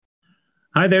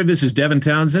Hi there, this is Devin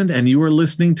Townsend, and you are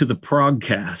listening to the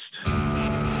Progcast.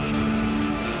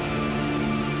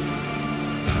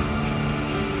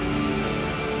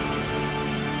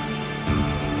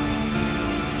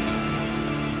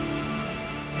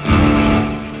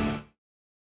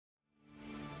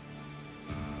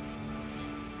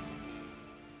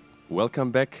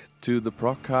 Welcome back to the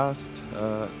Progcast,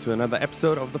 to another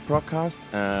episode of the Progcast.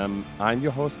 I'm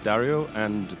your host, Dario,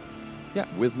 and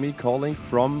with me calling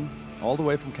from all the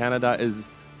way from Canada is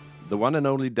the one and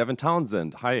only Devin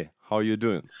Townsend. Hi, how are you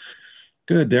doing?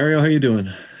 Good, Dario, how you doing?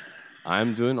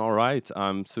 I'm doing all right.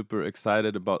 I'm super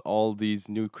excited about all these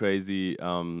new crazy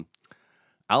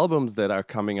albums that are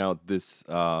coming out this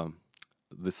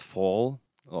fall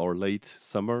or late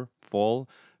summer, fall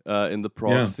in the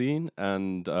prog scene.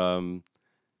 And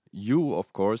you,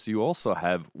 of course, you also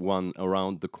have one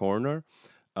around the corner,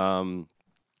 a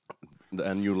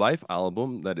new live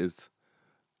album that is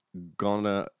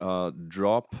gonna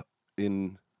drop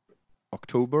in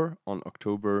October, on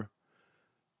October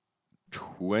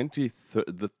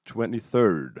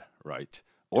 23rd, right?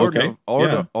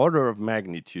 Order of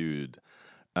magnitude.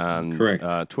 And Correct.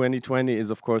 2020 is,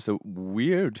 of course, a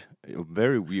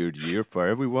very weird year for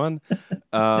everyone.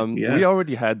 We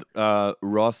already had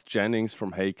Ross Jennings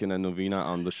from Haken and Novena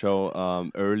on the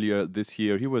show earlier this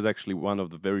year. He was actually one of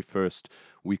the very first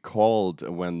we called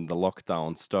when the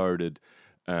lockdown started.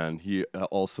 And he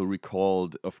also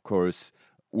recalled, of course,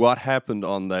 what happened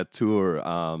on that tour.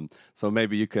 So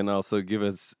maybe you can also give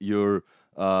us your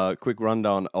quick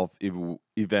rundown of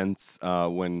events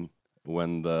when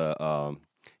the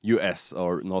US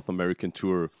or North American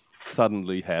tour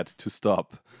suddenly had to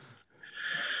stop.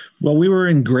 Well, we were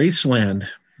in Graceland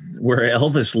where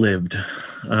Elvis lived.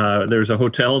 There's a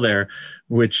hotel there,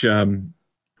 which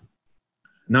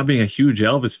not being a huge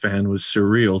Elvis fan was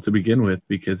surreal to begin with,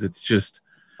 because it's just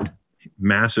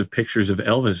massive pictures of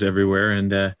Elvis everywhere.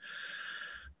 And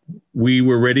we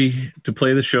were ready to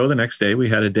play the show the next day. We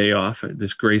had a day off at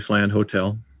this Graceland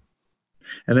hotel.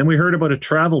 And then we heard about a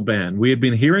travel ban. We had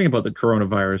been hearing about the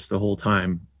coronavirus the whole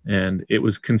time, and it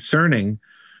was concerning,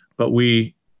 but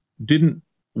we didn't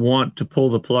want to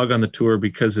pull the plug on the tour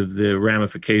because of the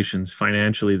ramifications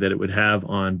financially that it would have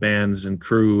on bands and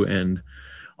crew and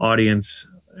audience,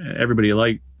 everybody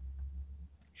alike.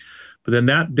 But then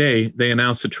that day, they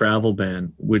announced a travel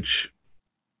ban, which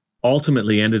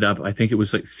ultimately ended up, I think it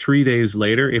was like 3 days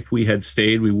later. If we had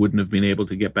stayed, we wouldn't have been able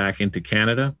to get back into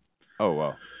Canada. Oh,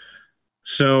 wow.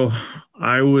 So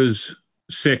I was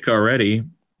sick already,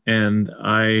 and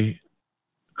I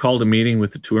called a meeting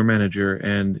with the tour manager,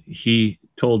 and he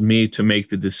told me to make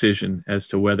the decision as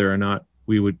to whether or not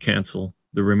we would cancel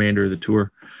the remainder of the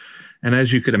tour. And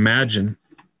as you could imagine,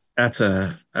 that's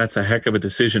a heck of a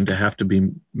decision to have to be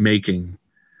making.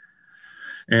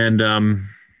 And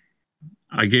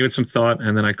I gave it some thought,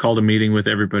 and then I called a meeting with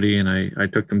everybody, and I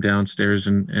took them downstairs,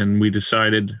 and we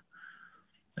decided.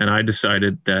 And I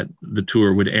decided that the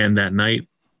tour would end that night.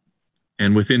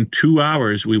 And within 2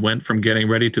 hours, we went from getting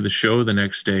ready to the show the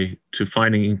next day to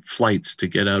finding flights to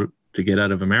get out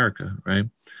of America, right?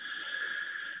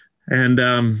 And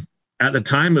at the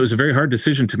time, it was a very hard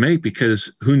decision to make,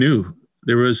 because who knew?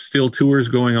 There was still tours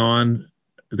going on.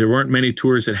 There weren't many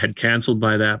tours that had canceled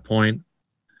by that point.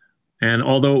 And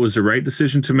although it was the right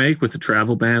decision to make with the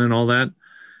travel ban and all that,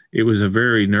 it was a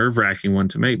very nerve-wracking one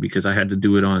to make, because I had to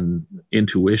do it on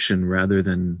intuition rather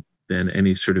than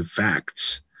any sort of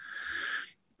facts.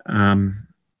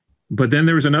 But then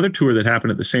there was another tour that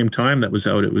happened at the same time that was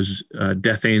out. It was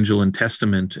Death Angel and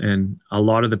Testament, and a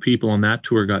lot of the people on that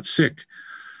tour got sick.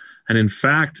 And in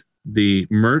fact, the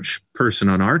merch person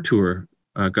on our tour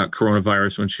got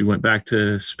coronavirus when she went back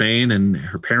to Spain, and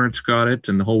her parents got it,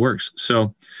 and the whole works.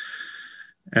 So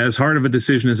as hard of a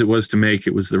decision as it was to make,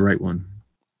 it was the right one.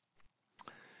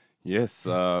 Yes,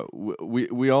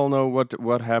 we all know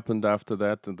what happened after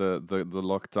that. The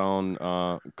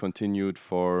lockdown continued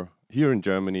for, here in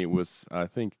Germany, it was, I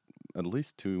think, at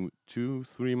least 3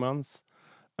 months,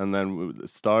 and then we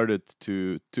started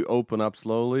to open up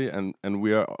slowly, and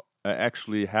we are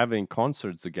actually having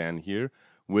concerts again here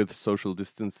with social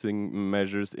distancing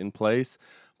measures in place.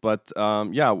 But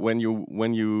when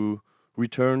you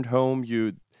returned home,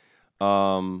 you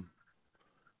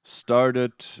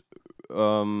started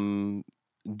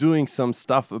doing some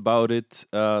stuff about it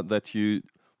that you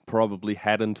probably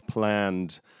hadn't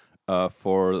planned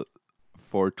for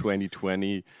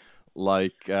 2020,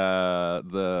 like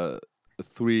the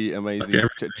 3 amazing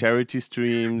charity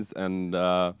streams and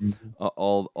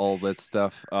all that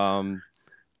stuff. How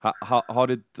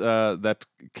did that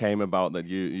came about? That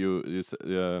you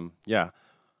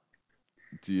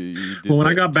you did Well, when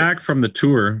I got back from the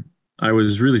tour, I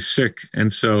was really sick,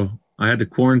 and so I had to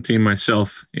quarantine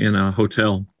myself in a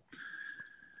hotel.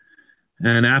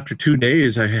 And after 2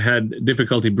 days, I had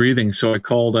difficulty breathing, so I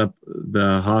called up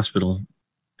the hospital,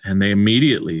 and they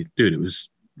immediately, dude, it was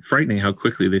frightening how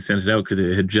quickly they sent it out because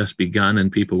it had just begun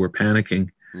and people were panicking.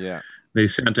 Yeah. They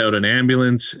sent out an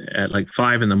ambulance at like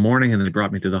 5 a.m. and they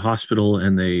brought me to the hospital,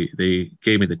 and they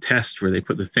gave me the test where they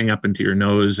put the thing up into your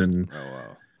nose, and Oh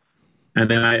wow. and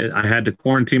then I had to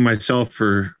quarantine myself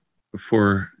for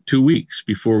 2 weeks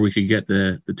before we could get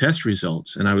the test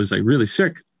results, and I was like really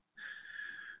sick,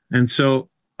 and so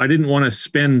I didn't want to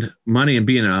spend money and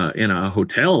be in a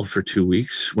hotel for 2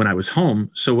 weeks when I was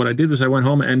home. So what I did was I went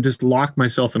home and just locked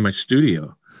myself in my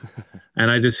studio.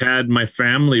 And I just had my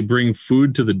family bring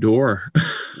food to the door.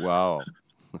 Wow.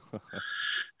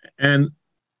 And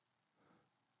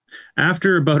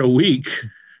after about a week,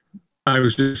 I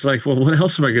was just like, well, what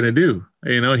else am I going to do?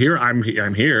 You know, here I'm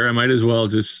here. I might as well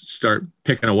just start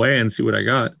picking away and see what I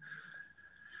got.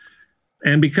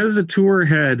 And because the tour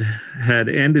had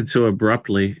ended so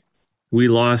abruptly, we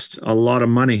lost a lot of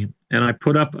money. And I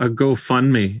put up a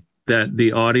GoFundMe that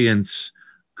the audience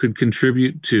could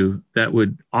contribute to that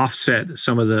would offset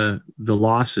some of the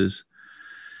losses,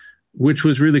 which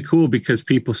was really cool because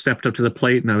people stepped up to the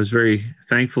plate and I was very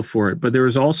thankful for it. But there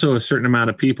was also a certain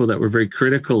amount of people that were very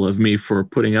critical of me for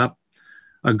putting up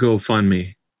a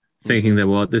GoFundMe, thinking that,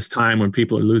 well, at this time when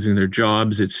people are losing their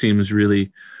jobs, it seems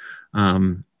really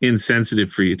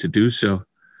insensitive for you to do so.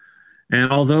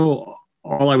 And although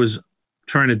all I was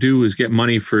trying to do was get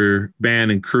money for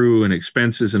band and crew and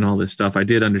expenses and all this stuff, I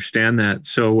did understand that.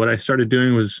 So what I started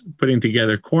doing was putting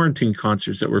together quarantine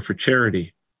concerts that were for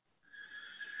charity.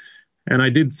 And I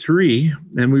did 3,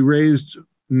 and we raised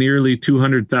nearly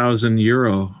 200,000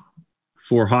 euro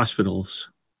for hospitals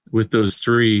with those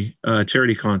 3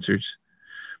 charity concerts.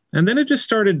 And then it just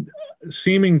started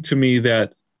seeming to me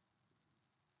that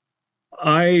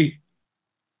I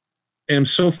am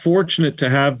so fortunate to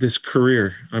have this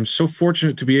career. I'm so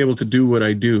fortunate to be able to do what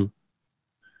I do.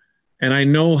 And I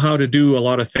know how to do a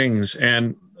lot of things.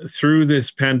 And through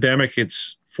this pandemic,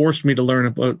 it's forced me to learn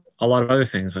about a lot of other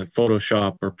things like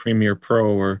Photoshop or Premiere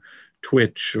Pro or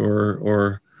Twitch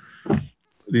or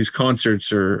these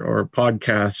concerts or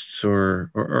podcasts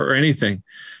or anything.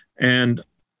 And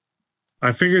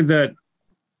I figured that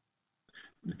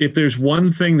if there's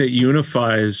one thing that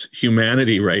unifies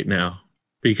humanity right now,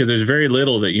 because there's very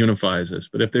little that unifies us,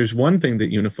 but if there's one thing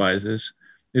that unifies us,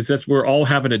 it's that we're all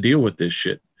having to deal with this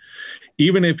shit.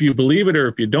 Even if you believe it or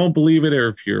if you don't believe it or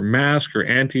if you're mask or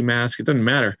anti-mask, it doesn't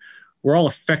matter. We're all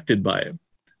affected by it.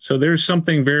 So there's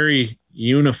something very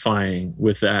unifying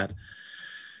with that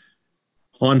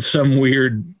on some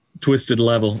weird, twisted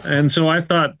level. And so I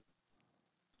thought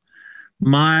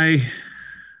my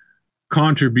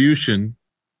contribution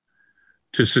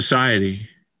to society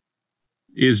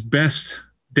is best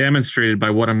demonstrated by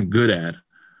what I'm good at.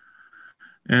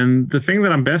 And the thing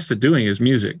that I'm best at doing is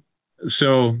music.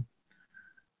 So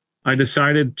I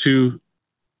decided to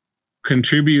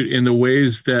contribute in the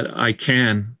ways that I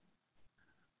can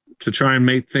to try and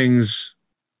make things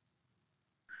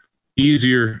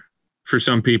easier for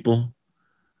some people.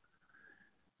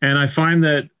 And I find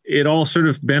that it all sort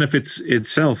of benefits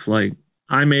itself. Like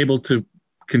I'm able to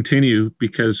continue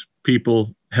because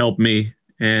people help me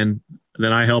and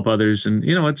then I help others. And,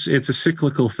 you know, it's a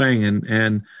cyclical thing.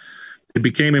 And it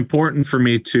became important for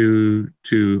me to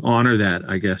honor that,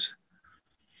 I guess.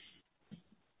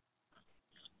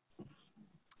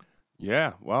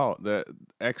 Yeah, wow.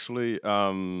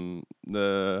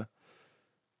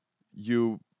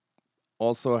 You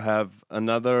also have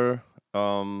another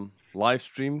live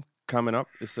stream coming up.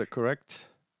 Is that correct?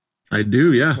 I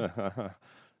do, yeah.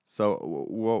 So,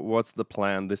 what's the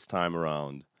plan this time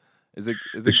around? Is it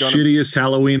the shittiest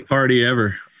Halloween party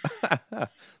ever?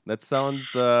 That sounds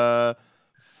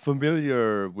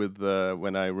familiar with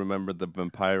when I remember the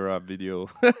Vampira video.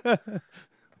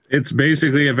 It's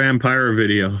basically a Vampira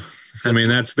video. I mean,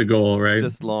 that's the goal, right?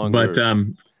 Just longer.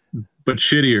 But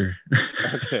shittier.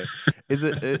 Okay. Is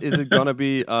it gonna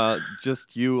be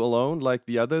just you alone like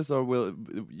the others, or will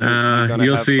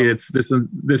you'll see? It's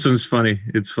this one's funny.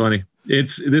 It's funny.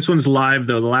 This one's live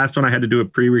though. The last one I had to do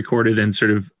it pre-recorded and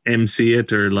sort of MC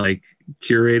it or like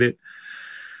curate it.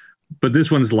 But this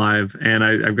one's live, and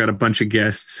I've got a bunch of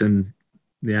guests, and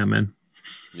yeah, man,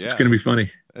 it's gonna be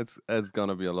funny. It's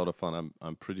gonna be a lot of fun.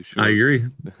 I'm pretty sure. I agree.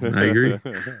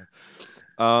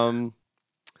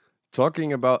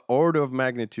 Talking about order of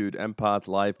magnitude, Empath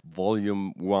Live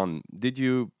Volume 1. Did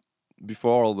you,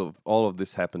 before all of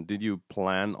this happened, did you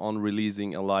plan on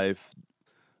releasing a live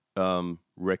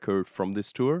record from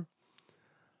this tour?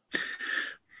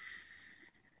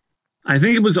 I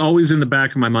think it was always in the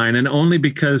back of my mind, and only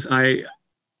because I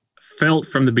felt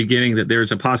from the beginning that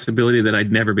there's a possibility that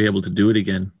I'd never be able to do it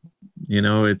again. You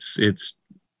know, it's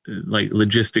like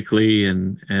logistically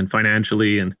and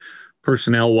financially and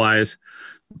personnel wise,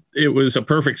 it was a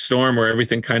perfect storm where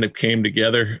everything kind of came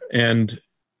together, and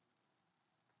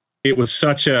it was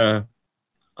such an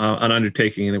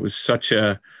undertaking, and it was such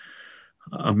a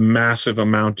massive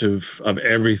amount of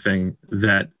everything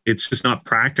that it's just not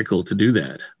practical to do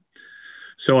that.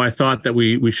 So I thought that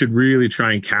we should really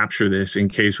try and capture this in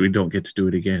case we don't get to do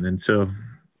it again. And so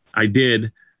I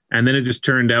did. And then it just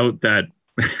turned out that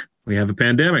we have a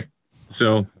pandemic.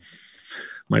 So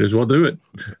might as well do it.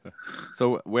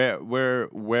 So where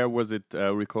was it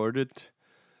recorded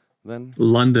then?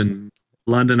 London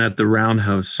at the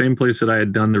Roundhouse, same place that I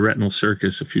had done the Retinal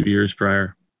Circus a few years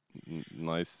prior.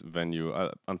 Nice venue.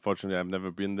 Unfortunately, I've never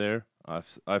been there.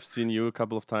 I've seen you a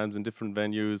couple of times in different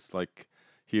venues, like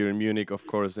here in Munich, of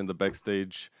course, in the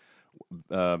backstage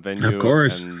venue. Of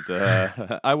course. And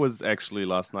I was actually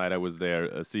last night. I was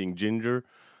there seeing Ginger.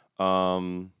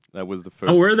 That was the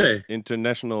first. Oh, were they?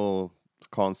 International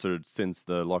concert since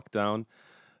the lockdown.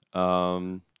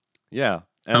 Yeah.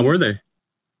 And how were they?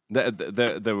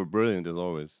 They were brilliant as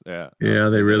always. Yeah. Yeah,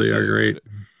 they really are great.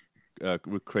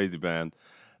 Crazy band.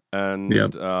 And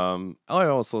yep. I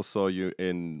also saw you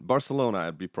in Barcelona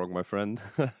at Prog, my friend.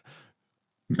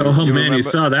 You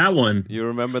saw that one. You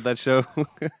remember that show?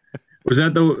 Was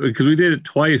that because we did it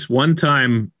twice. One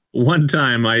time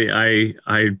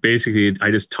I basically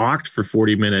just talked for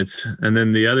 40 minutes, and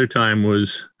then the other time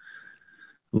was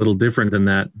a little different than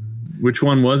that. Which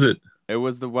one was it? It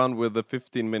was the one with the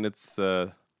 15 minutes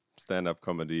stand-up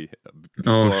comedy.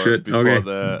 Okay.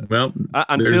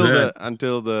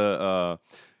 Until the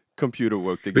computer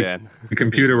worked again. The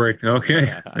computer worked.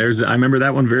 Okay. I remember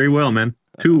that one very well, man.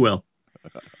 Too well.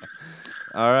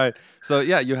 All right. So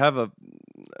yeah, you have a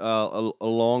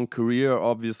long career,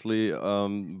 obviously,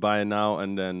 by now,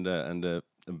 and a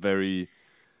very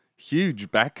huge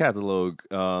back catalog.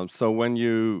 So when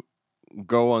you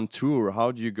go on tour,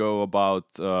 how do you go about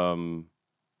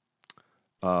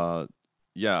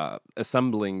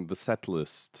assembling the set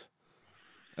list?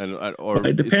 Or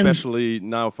especially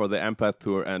now for the Empath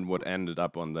tour and what ended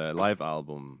up on the live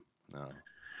album.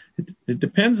 It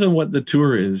depends on what the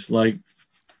tour is like,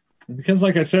 because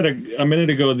like I said a minute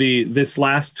ago, this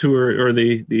last tour, or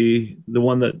the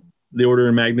one that the Order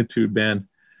of Magnitude band,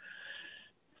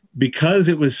 because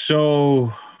it was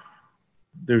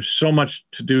there's so much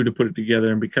to do to put it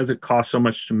together, and because it cost so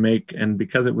much to make, and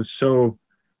because it was so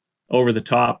over the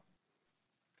top,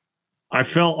 I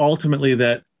felt ultimately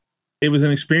that it was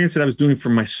an experience that I was doing for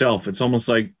myself. It's almost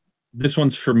like this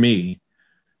one's for me.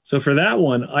 So for that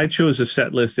one, I chose a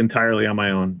set list entirely on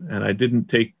my own, and I didn't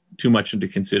take too much into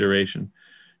consideration.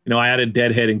 You know, I added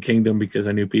Deadhead and Kingdom because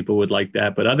I knew people would like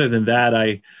that. But other than that,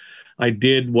 I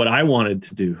did what I wanted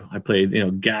to do. I played,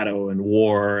 Gatto and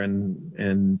War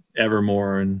and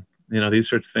Evermore and, these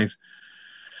sorts of things.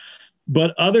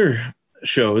 But other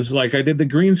shows, like I did the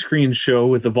green screen show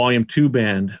with the Volume 2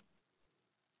 band.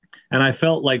 And I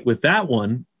felt like with that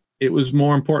one, it was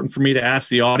more important for me to ask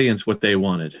the audience what they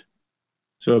wanted.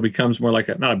 So it becomes more like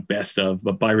not a best of,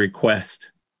 but by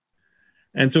request.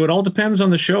 And so it all depends on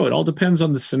the show. It all depends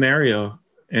on the scenario.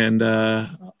 And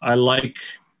I like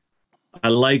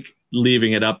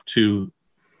leaving it up to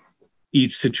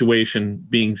each situation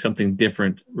being something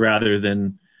different rather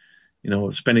than,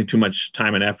 spending too much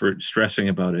time and effort stressing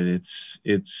about it.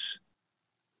 It's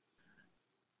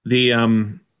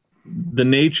the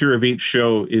nature of each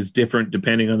show is different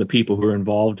depending on the people who are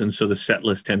involved. And so the set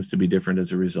list tends to be different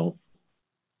as a result.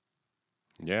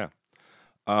 Yeah.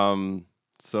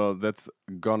 So that's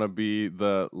gonna be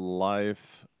the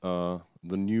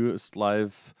newest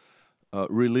live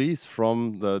release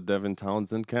from the Devin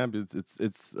Townsend camp. It's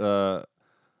the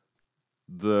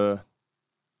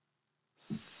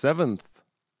 7th.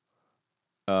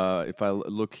 If I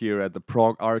look here at the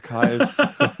Prog archives,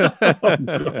 oh,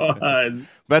 God.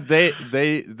 But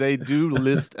they do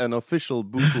list an official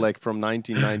bootleg from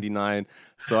 1999.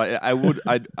 So I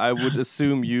would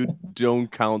assume you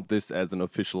don't count this as an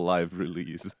official live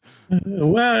release.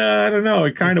 Well, I don't know.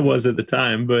 It kind of was at the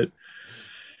time, but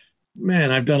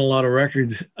man, I've done a lot of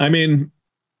records. I mean,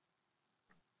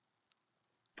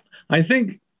 I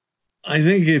think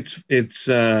it's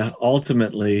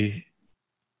ultimately.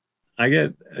 I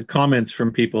get comments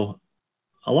from people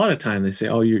a lot of time. They say,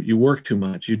 "Oh, you work too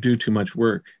much. You do too much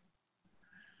work."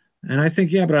 And I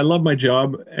think, yeah, but I love my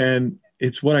job and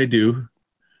it's what I do.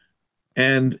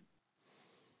 And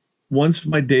once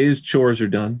my day's chores are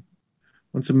done,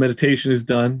 once the meditation is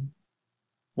done,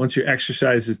 once your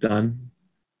exercise is done,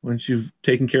 once you've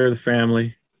taken care of the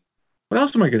family, what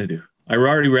else am I going to do? I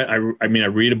already read. I mean, I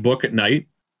read a book at night.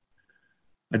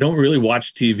 I don't really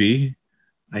watch TV.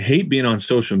 I hate being on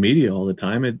social media all the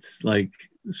time. It's like,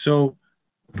 so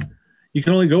you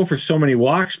can only go for so many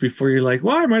walks before you're like,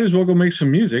 well, I might as well go make some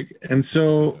music. And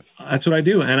so that's what I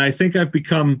do. And I think I've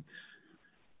become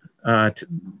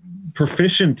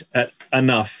proficient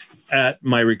enough at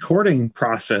my recording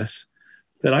process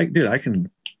that I can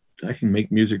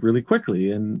make music really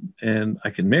quickly, and I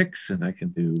can mix, and I can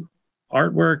do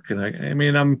artwork, and I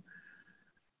mean, I'm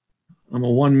a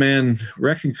one-man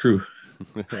wrecking crew.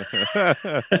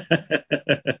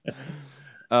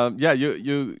 Yeah,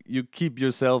 you keep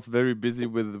yourself very busy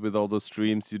with all the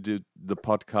streams. You do the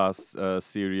podcast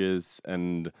series,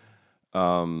 and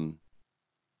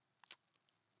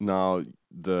now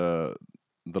the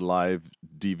live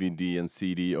DVD and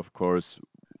CD. Of course,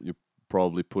 you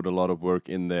probably put a lot of work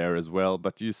in there as well.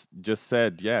 But you just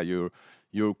said, yeah,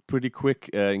 you're pretty quick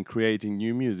in creating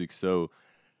new music. So,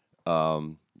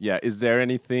 yeah, is there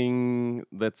anything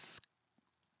that's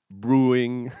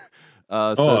brewing?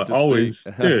 So to Always,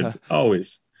 speak. dude,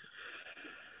 always.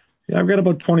 Yeah, I've got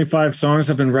about 25 songs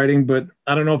I've been writing, but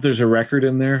I don't know if there's a record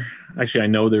in there. Actually, I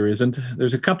know there isn't.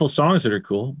 There's a couple songs that are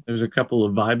cool. There's a couple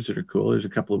of vibes that are cool. There's a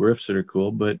couple of riffs that are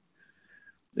cool, but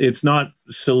it's not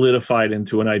solidified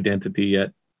into an identity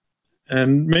yet.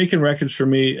 And making records for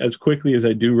me, as quickly as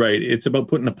I do write, it's about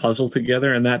putting a puzzle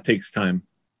together, and that takes time.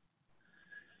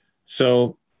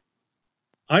 So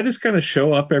I just kind of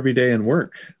show up every day and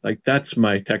work. Like, that's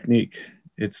my technique.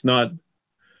 It's not,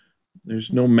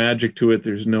 there's no magic to it.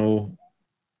 There's no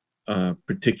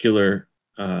particular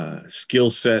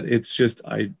skill set. It's just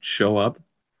I show up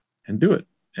and do it.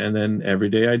 And then every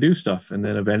day I do stuff. And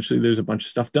then eventually there's a bunch of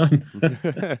stuff done.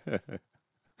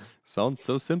 Sounds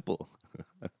so simple.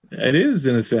 It is,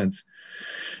 in a sense.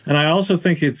 And I also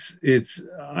think it's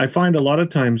I find a lot of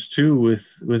times too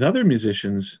with other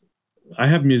musicians, I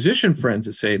have musician friends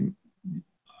that say,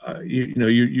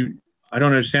 you I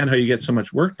don't understand how you get so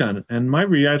much work done. And my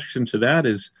reaction to that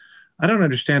is, I don't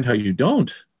understand how you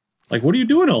don't. Like, what are you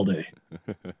doing all day?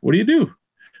 What do you do?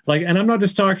 Like, and I'm not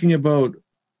just talking about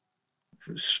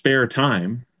spare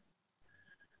time,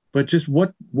 but just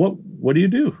what do you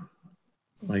do?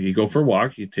 Like, you go for a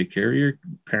walk, you take care of your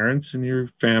parents and your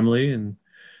family, and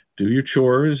do your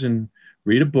chores, and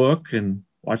read a book, and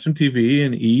watch some TV,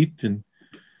 and eat, and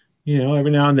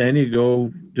every now and then you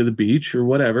go to the beach or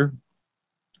whatever.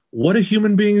 What do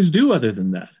human beings do other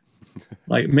than that?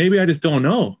 Like, maybe I just don't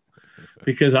know,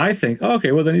 because I think,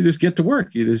 okay, well, then you just get to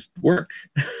work. You just work.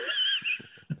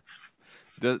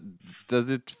 Does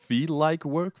it feel like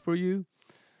work for you?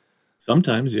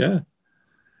 Sometimes, yeah.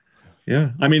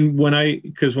 Yeah. I mean, when I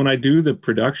do the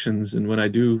productions, and I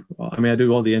do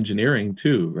all the engineering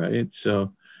too, right?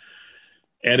 So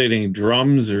editing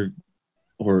drums,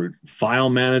 or file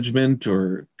management,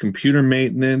 or computer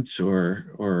maintenance,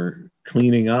 or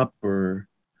cleaning up, or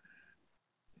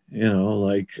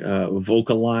like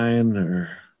vocal line,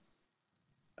 or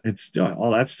it's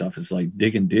all that stuff is like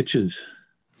digging ditches.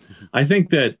 I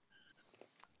think that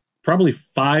probably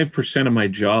 5% of my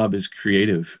job is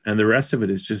creative, and the rest of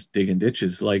it is just digging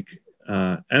ditches. Like,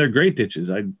 and they're great ditches.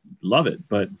 I love it.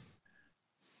 But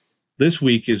this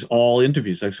week is all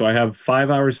interviews. Like, so I have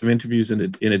 5 hours of interviews in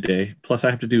a day. Plus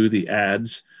I have to do the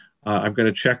ads. I've got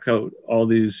to check out all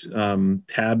these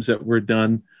tabs that were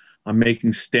done. I'm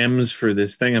making stems for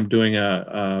this thing. I'm doing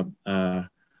a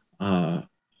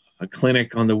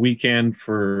clinic on the weekend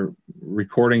for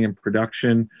recording and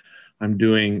production. I'm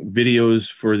doing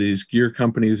videos for these gear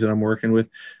companies that I'm working with.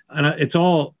 And it's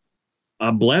all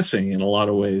a blessing in a lot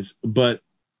of ways, but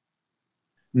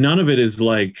none of it is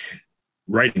like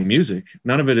writing music.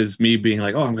 None of it is me being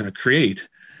like, oh, I'm going to create.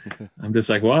 I'm just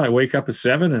like, well, I wake up at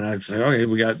 7 and I say, okay,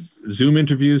 we got Zoom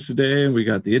interviews today, and we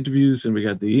got the interviews, and we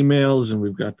got the emails, and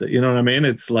we've got the, you know what I mean?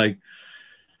 It's like,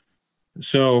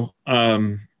 so,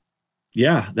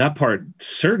 yeah, that part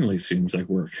certainly seems like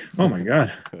work. Oh my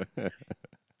God.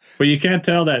 But you can't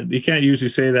tell that. You can't usually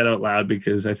say that out loud,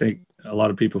 because I think a lot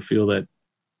of people feel that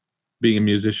being a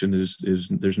musician is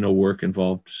there's no work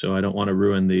involved. So I don't want to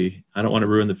ruin the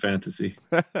fantasy.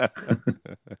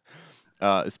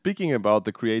 Speaking about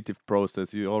the creative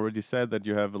process, you already said that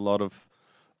you have a lot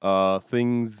of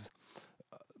things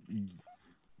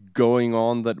going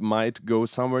on that might go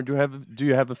somewhere. Do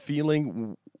you have a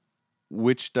feeling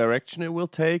which direction it will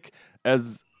take?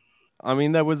 I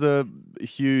mean, there was a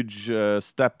huge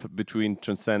step between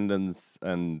Transcendence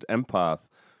and Empath,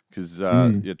 because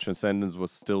your Transcendence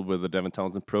was still with the Devin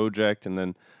Townsend project, and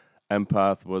then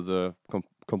Empath was a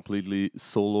completely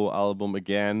solo album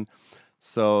again.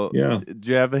 So do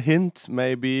you have a hint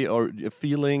maybe, or a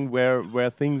feeling where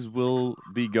things will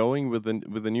be going with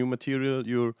the new material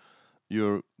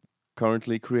you're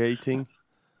currently creating?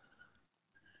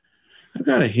 I've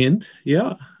got a hint.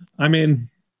 Yeah. I mean,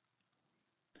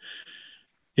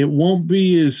 it won't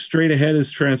be as straight ahead as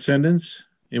Transcendence.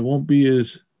 It won't be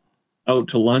as out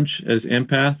to lunch as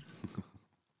Empath.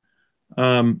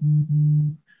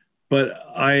 But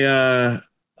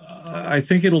I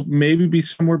think it'll maybe be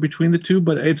somewhere between the two,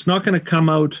 but it's not going to come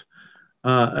out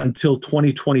until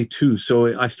 2022.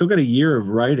 So I still got a year of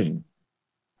writing.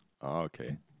 Oh,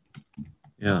 okay.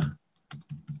 Yeah.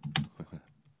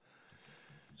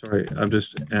 Sorry, I'm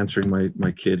just answering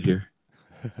my kid here.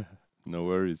 No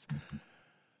worries.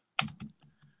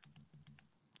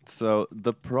 So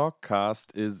the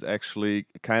Progcast is actually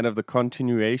kind of the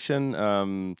continuation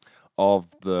of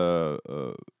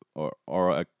the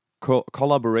or a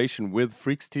collaboration with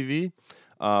Freaks TV,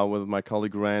 with my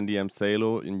colleague Randy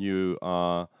Amsalo, and you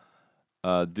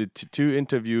did two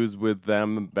interviews with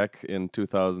them back in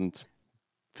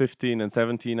 2015 and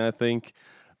 17, I think,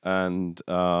 and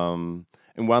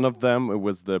in one of them it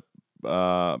was the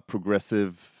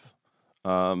progressive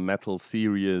metal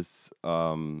series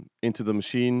Into the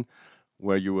Machine,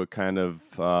 where you were kind of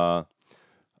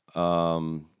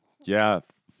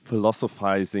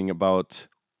philosophizing about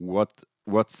what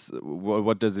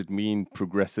does it mean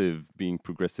being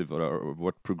progressive, or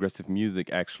what progressive music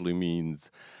actually means.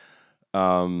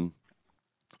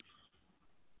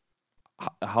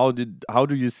 How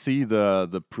do you see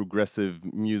the progressive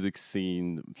music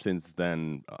scene since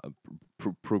then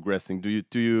progressing?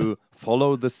 Do you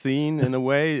follow the scene in a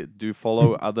way? Do you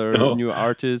follow other new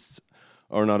artists,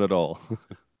 or not at all?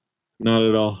 Not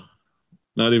at all.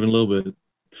 Not even a little bit.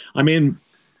 I mean,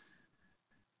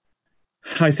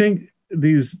 I think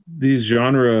these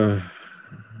genre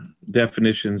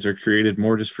definitions are created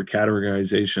more just for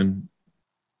categorization,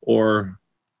 or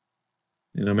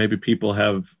maybe people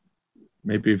have.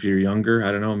 Maybe if you're younger,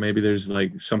 I don't know, maybe there's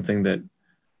like something that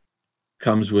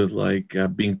comes with like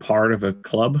being part of a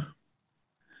club.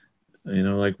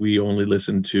 Like we only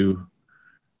listen to,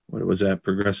 what was that,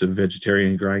 progressive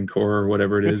vegetarian grindcore or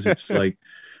whatever it is. It's like,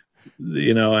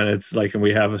 and it's like, and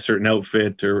we have a certain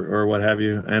outfit or what have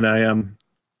you. And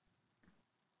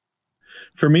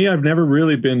for me, I've never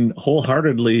really been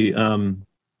wholeheartedly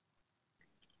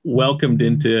welcomed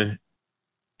into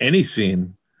any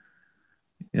scene.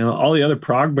 All the other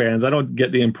prog bands, I don't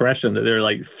get the impression that they're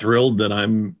like thrilled that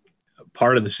I'm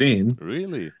part of the scene.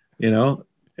 Really? Yeah,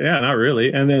 not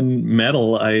really. And then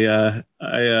metal, I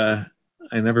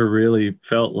never really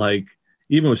felt like,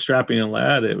 even with Strapping Young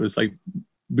Lad, it was like,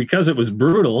 because it was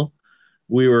brutal,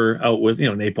 we were out with,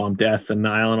 Napalm Death and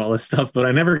Nile and all this stuff, but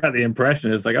I never got the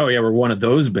impression it's like, oh yeah, we're one of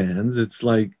those bands. It's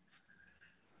like,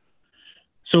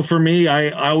 so for me,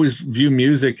 I always view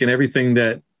music and everything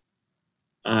that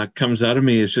comes out of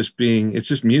me is just it's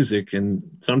just music. And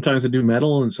sometimes I do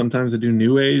metal, and sometimes I do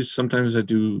new age, sometimes I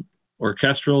do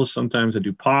orchestral, sometimes I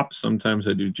do pop, sometimes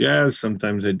I do jazz,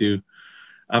 sometimes I do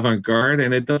avant-garde,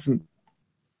 and it doesn't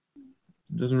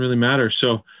really matter.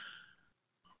 So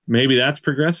maybe that's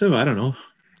progressive, I don't know.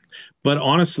 But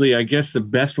honestly, I guess the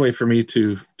best way for me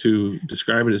to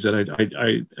describe it is that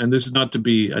I and this is not to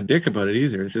be a dick about it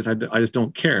either, it's just I just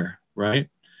don't care, right?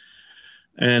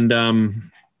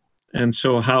 And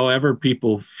so however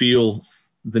people feel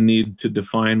the need to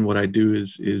define what I do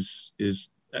is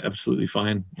absolutely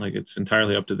fine. Like, it's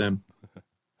entirely up to them.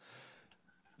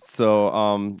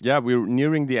 So we're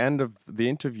nearing the end of the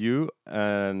interview,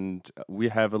 and we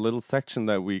have a little section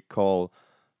that we call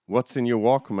What's in Your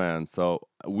Walkman. So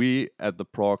we at the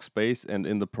Prog Space and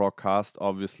in the Progcast,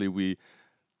 obviously, we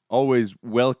always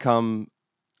welcome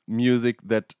music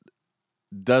that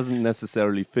doesn't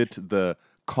necessarily fit the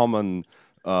common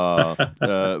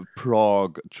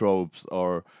prog tropes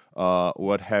or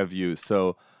what have you.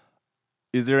 So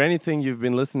is there anything you've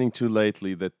been listening to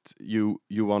lately that you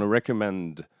want to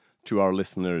recommend to our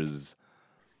listeners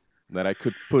that I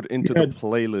could put into the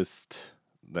playlist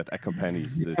that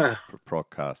accompanies this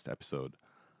Progcast episode?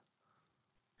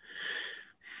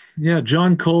 Yeah,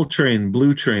 John Coltrane,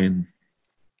 Blue Train.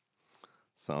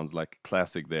 Sounds like a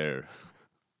classic there.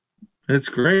 It's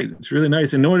great. It's really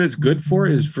nice. And know what it's good for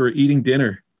is for eating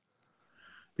dinner.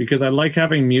 Because I like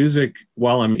having music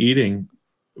while I'm eating,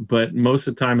 but most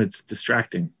of the time it's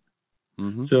distracting.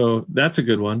 Mm-hmm. So that's a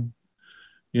good one.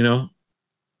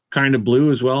 Kind of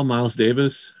Blue as well, Miles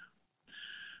Davis.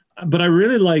 But I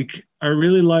really like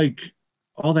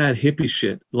all that hippie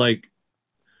shit. Like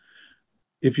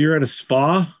if you're at a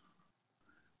spa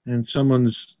and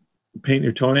someone's painting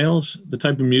your toenails, the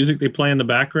type of music they play in the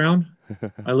background,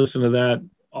 I listen to that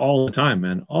all the time,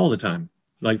 man, all the time.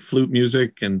 Like flute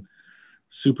music and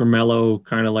super mellow,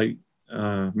 kind of like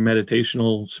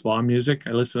meditational spa music.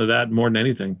 I listen to that more than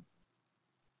anything.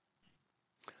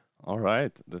 All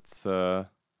right, that's yeah.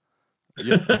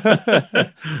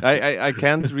 I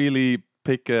can't really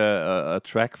pick a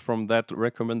track from that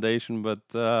recommendation, but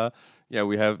yeah,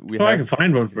 we have I can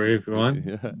find one for you if you want.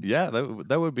 Yeah,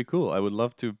 that would be cool. I would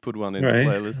love to put one in All the right.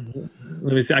 playlist.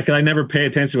 Let me see. I never pay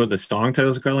attention to what the song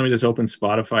titles are called. Let me just open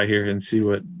Spotify here and see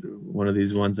what one of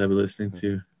these ones I've been listening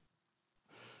to.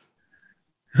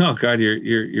 Oh God,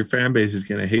 your fan base is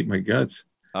gonna hate my guts.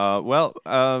 Well,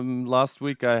 last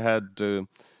week I had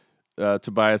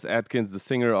Tobias Atkins, the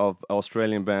singer of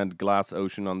Australian band Glass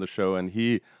Ocean, on the show, and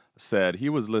he said he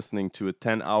was listening to a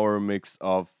 10-hour mix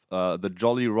of the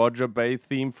Jolly Roger Bay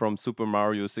theme from Super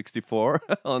Mario 64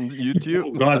 on YouTube.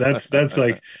 Oh God,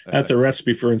 that's a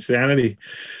recipe for insanity.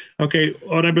 Okay,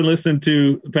 what I've been listening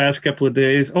to the past couple of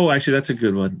days. Oh, actually, that's a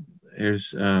good one.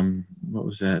 There's what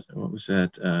was that? What was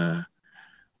that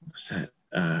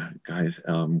guy's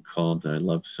album called that I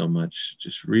love so much?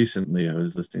 Just recently, I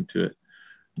was listening to it.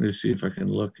 Let me see if I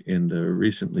can look in the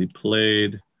recently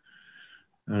played.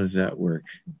 How does that work?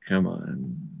 Come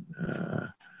on.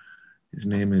 His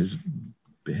name is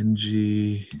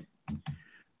Benji.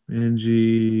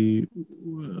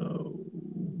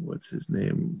 What's his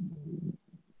name?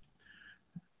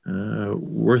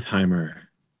 Wertheimer.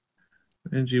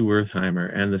 Benji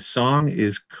Wertheimer. And the song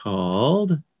is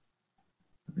called.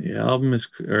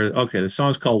 The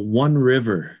song is called One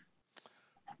River.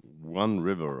 One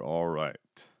River, all right.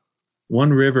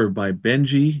 One River by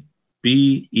Benji,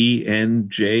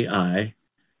 Benji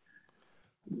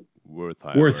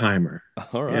Wertheimer.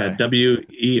 All right. Yeah,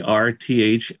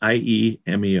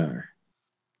 Werthiemer.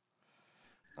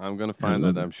 I'm going to find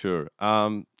that, I'm sure.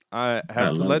 I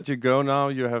have to let you go now.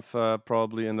 You have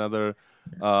probably another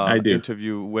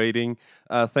interview waiting.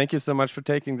 Thank you so much for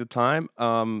taking the time.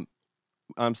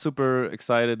 I'm super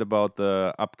excited about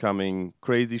the upcoming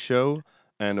Crazy show,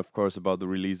 and of course about the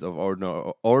release of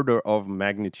Order of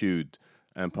Magnitude,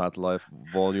 Empath Live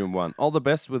Volume 1. All the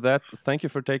best with that. Thank you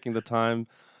for taking the time,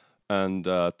 and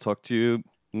talk to you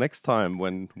next time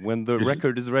when the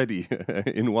record is ready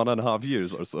in 1.5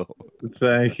 years or so.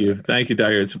 Thank you,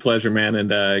 Tiger. It's a pleasure, man,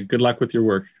 and good luck with your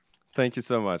work. Thank you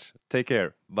so much. Take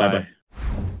care. Bye.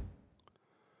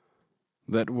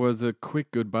 That was a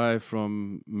quick goodbye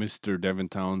from Mr. Devin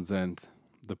Townsend.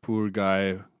 The poor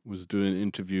guy was doing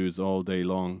interviews all day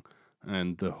long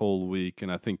and the whole week, and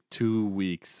I think 2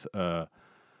 weeks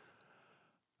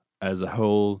as a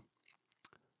whole.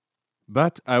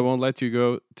 But I won't let you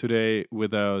go today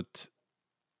without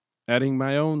adding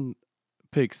my own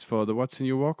picks for the What's in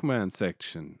Your Walkman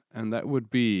section. And that would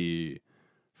be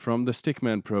from the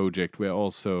Stickman project, where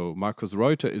also Markus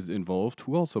Reuter is involved,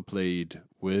 who also played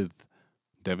with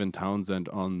Devin Townsend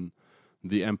on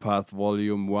the Empath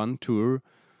Volume 1 tour.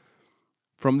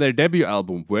 From their debut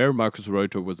album, where Markus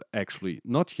Reuter was actually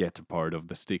not yet a part of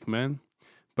the Stickman,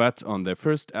 but on their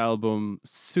first album,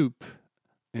 Soup,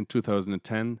 in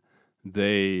 2010,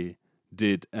 they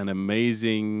did an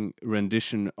amazing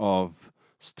rendition of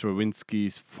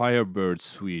Stravinsky's Firebird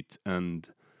Suite. And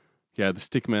yeah, the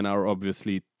Stickmen are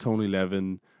obviously Tony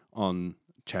Levin on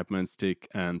Chapman Stick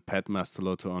and Pat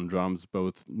Mastalotto on drums,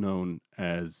 both known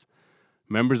as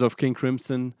members of King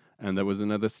Crimson. And there was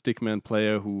another Stickman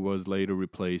player who was later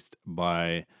replaced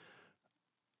by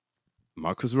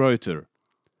Markus Reuter.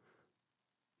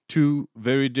 Two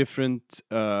very different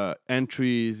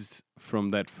entries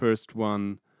from that first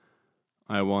one.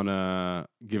 I want to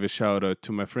give a shout out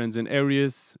to my friends in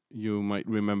Aries. You might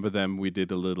remember them. We did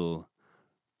a little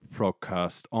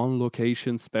Progcast on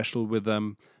location special with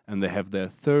them, and they have their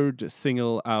third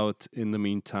single out in the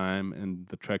meantime, and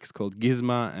the track's called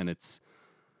Gizma, and it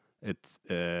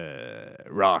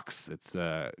rocks. It's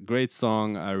a great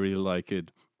song. I really like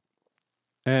it.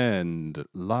 And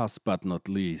last but not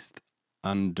least,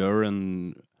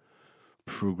 Andorran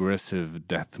progressive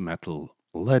death metal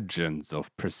legends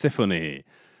of Persephone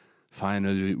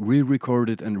finally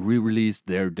re-recorded and re-released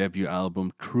their debut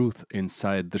album Truth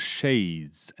Inside the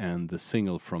Shades, and the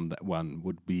single from that one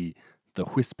would be The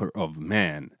Whisper of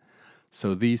Man.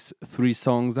 So these 3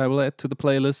 songs I will add to the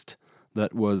playlist.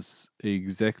 That was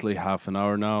exactly half an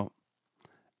hour now.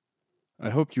 I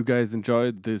hope you guys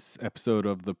enjoyed this episode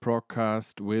of the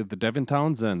Progcast with Devin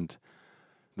Townsend.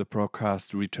 The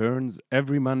Progcast returns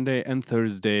every Monday and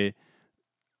Thursday,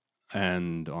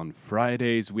 and on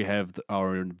Fridays we have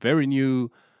our very new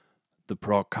the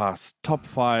Progcast Top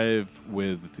 5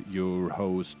 with your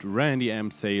host Randy M.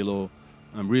 Salo.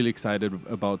 I'm really excited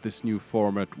about this new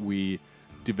format we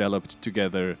developed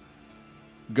together.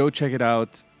 Go check it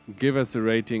out. Give us a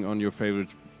rating on your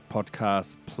favorite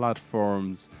podcast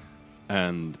platforms,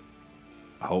 and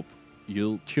I hope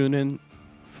you'll tune in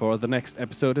for the next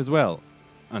episode as well.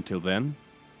 Until then,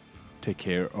 take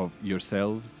care of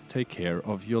yourselves, take care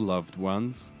of your loved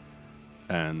ones,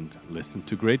 and listen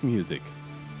to great music.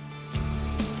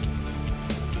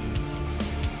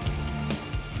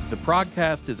 The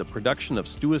Progcast is a production of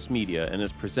Stuus Media and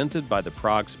is presented by the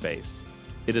Prog Space.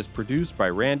 It is produced by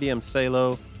Randy M.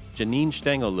 Salo, Janine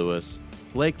Stengel-Lewis,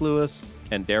 Blake Lewis,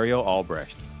 and Dario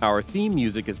Albrecht. Our theme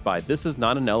music is by This Is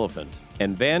Not an Elephant,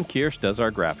 and Van Kirsch does our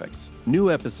graphics.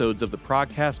 New episodes of the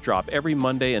Progcast drop every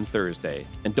Monday and Thursday,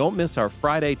 and don't miss our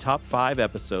Friday Top 5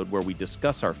 episode where we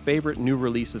discuss our favorite new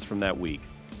releases from that week.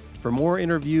 For more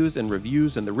interviews and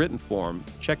reviews in the written form,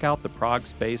 check out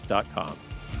theprogspace.com.